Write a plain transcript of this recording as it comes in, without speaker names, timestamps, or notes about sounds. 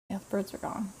the birds are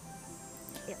gone.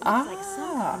 It looks like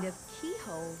some kind of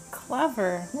keyhole.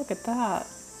 Clever. Look at that.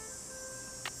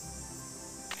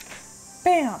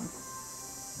 Bam!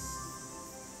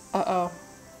 Uh-oh.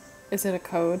 Is it a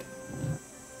code?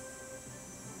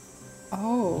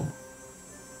 Oh.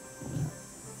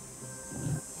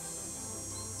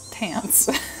 Dance.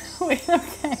 Wait,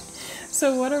 okay.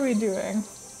 So what are we doing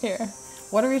here?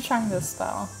 What are we trying to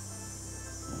spell?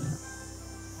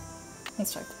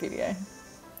 Let's check the PDA.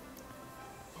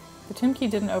 The tomb key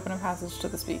didn't open a passage to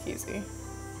the speakeasy.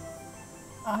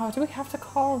 Oh, do we have to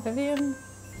call Vivian?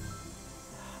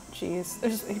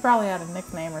 Jeez. He probably had a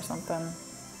nickname or something.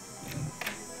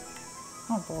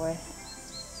 Oh boy.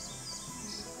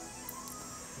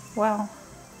 Well,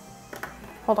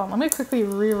 hold on. Let me quickly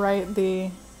rewrite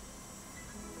the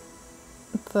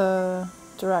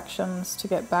directions to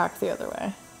get back the other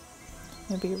way.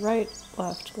 Maybe right,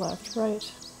 left,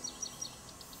 right.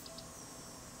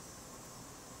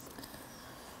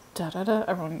 Da-da-da.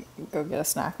 Everyone go get a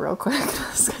snack real quick.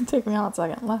 It's gonna take me a hot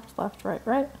second. Left, right.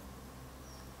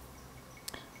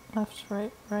 Left,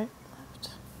 right, left.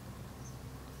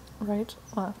 Right,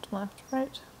 left,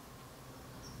 right.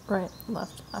 Right,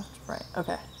 left, right.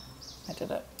 Okay. I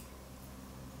did it.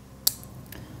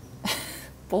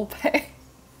 Bullpay.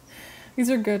 These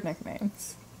are good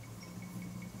nicknames.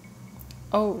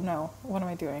 Oh no, what am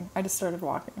I doing? I just started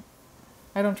walking.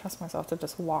 I don't trust myself to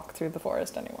just walk through the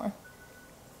forest anymore.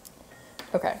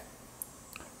 Okay.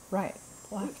 Right,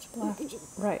 left,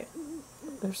 right.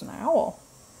 There's an owl.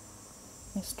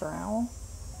 Mr. Owl.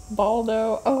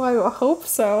 Baldo. Oh, I hope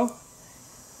so.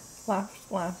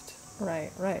 Left, right.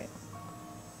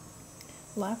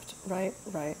 Left,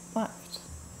 right, left.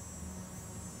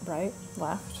 Right,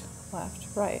 left,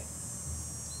 right.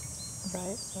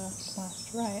 Right,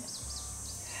 left, right.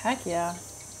 Heck yeah.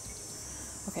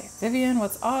 Okay, Vivian,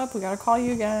 what's up? We gotta call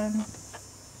you again.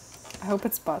 I hope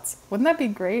it's Butts. Wouldn't that be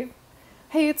great?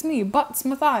 Hey, it's me, Butts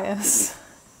Matthias.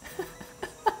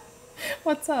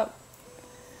 What's up?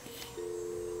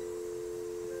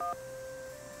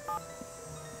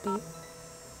 Beep.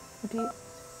 Beep.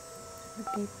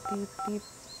 Beep, beep, beep.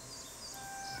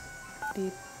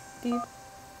 Beep, beep.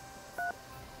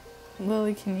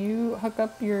 Lily, can you hook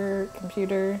up your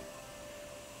computer,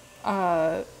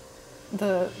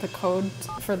 the code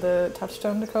for the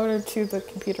touchstone decoder to the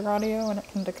computer audio, and it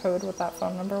can decode what that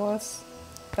phone number was?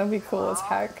 That'd be cool as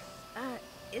heck.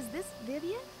 Is this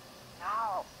Vivian?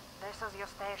 No, this is your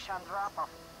station drop-off.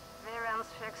 Vivian's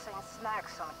fixing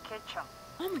snacks in the kitchen.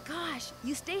 Oh my gosh,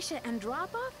 Eustacia and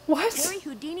Drop-Off? What? Harry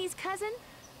Houdini's cousin?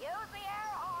 Use the air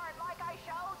horn like I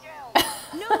showed you.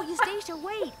 No, Eustacia,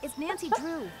 wait! It's Nancy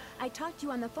Drew. I talked to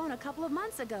you on the phone a couple of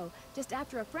months ago, just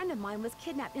after a friend of mine was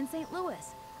kidnapped in St.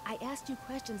 Louis. I asked you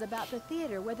questions about the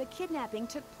theater where the kidnapping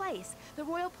took place, the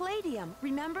Royal Palladium,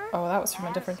 remember? Oh, that was from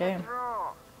a different game.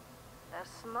 Drew, the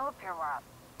Snoopy one.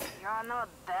 You're not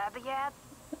dead yet?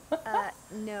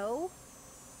 No.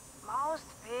 Most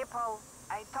people,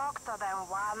 I talk to them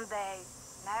one day,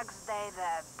 next day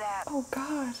they're dead. Oh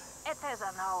god. It is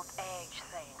an old age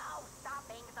thing. Oh, stop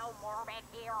being so morbid,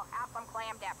 dear. Have some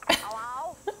clam dip.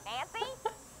 Hello? Nancy?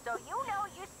 So you know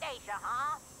Eustacia,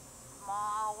 huh?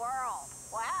 Small world.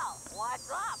 Well,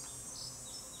 what's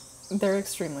up? They're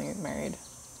extremely married.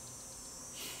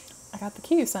 I got the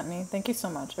key you sent me. Thank you so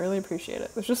much. I really appreciate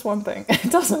it. There's just one thing.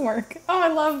 It doesn't work. Oh, I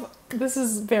love... This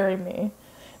is very me.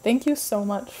 Thank you so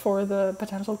much for the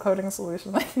potential coding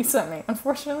solution that you sent me.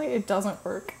 Unfortunately, it doesn't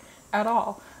work at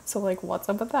all. So, like, what's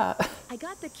up with that? I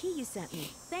got the key you sent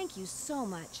me. Thank you so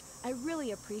much. I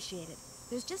really appreciate it.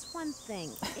 There's just one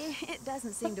thing. It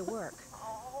doesn't seem to work.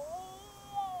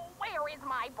 Oh, where is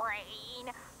my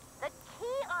brain? The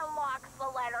key unlocks the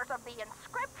letters of the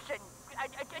inscription.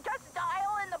 Just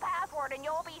dial in the password and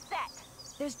you'll be set.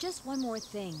 There's just one more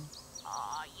thing.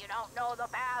 You don't know the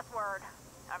password.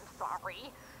 I'm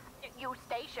sorry.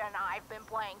 Eustacia and I've been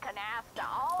playing canasta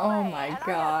all day. Oh my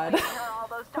god. And her all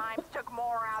those times took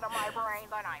more out of my brain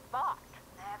than I thought.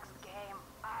 Next game,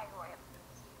 I win.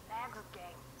 Next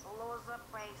game, loser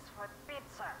pays for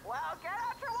pizza. Well, get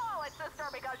out your wallet, sister,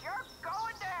 because you're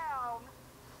going down.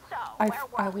 So, I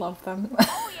where were we? love them.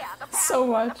 Oh yeah, the password. So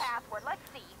much. The password. Let's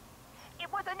see.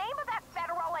 It was the name of that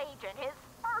federal agent. His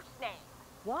first name.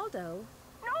 Waldo?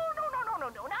 No,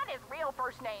 not his real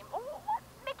first name. What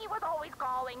Mickey was always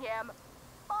calling him?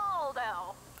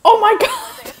 Baldo. Oh my Was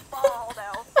god! it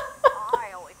Baldo?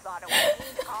 I always thought it was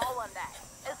mean to call him that.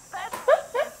 Especially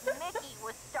since Mickey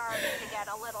was starting to get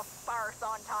a little sparse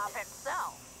on top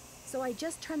himself. So I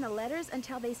just turn the letters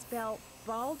until they spell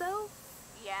Baldo?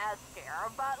 Yes, dear,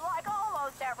 but like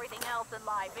almost everything else in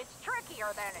life, it's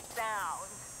trickier than it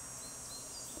sounds.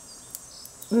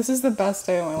 This is the best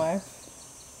day of my life.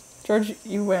 George,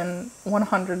 you win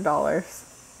 $100.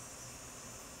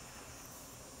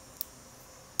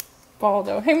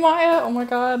 Baldo. Hey Maya! Oh my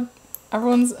god.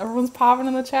 Everyone's popping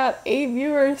in the chat. 8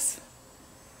 viewers.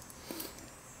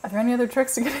 Are there any other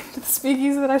tricks to getting to the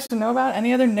speakeasy that I should know about?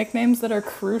 Any other nicknames that are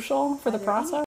crucial for the process?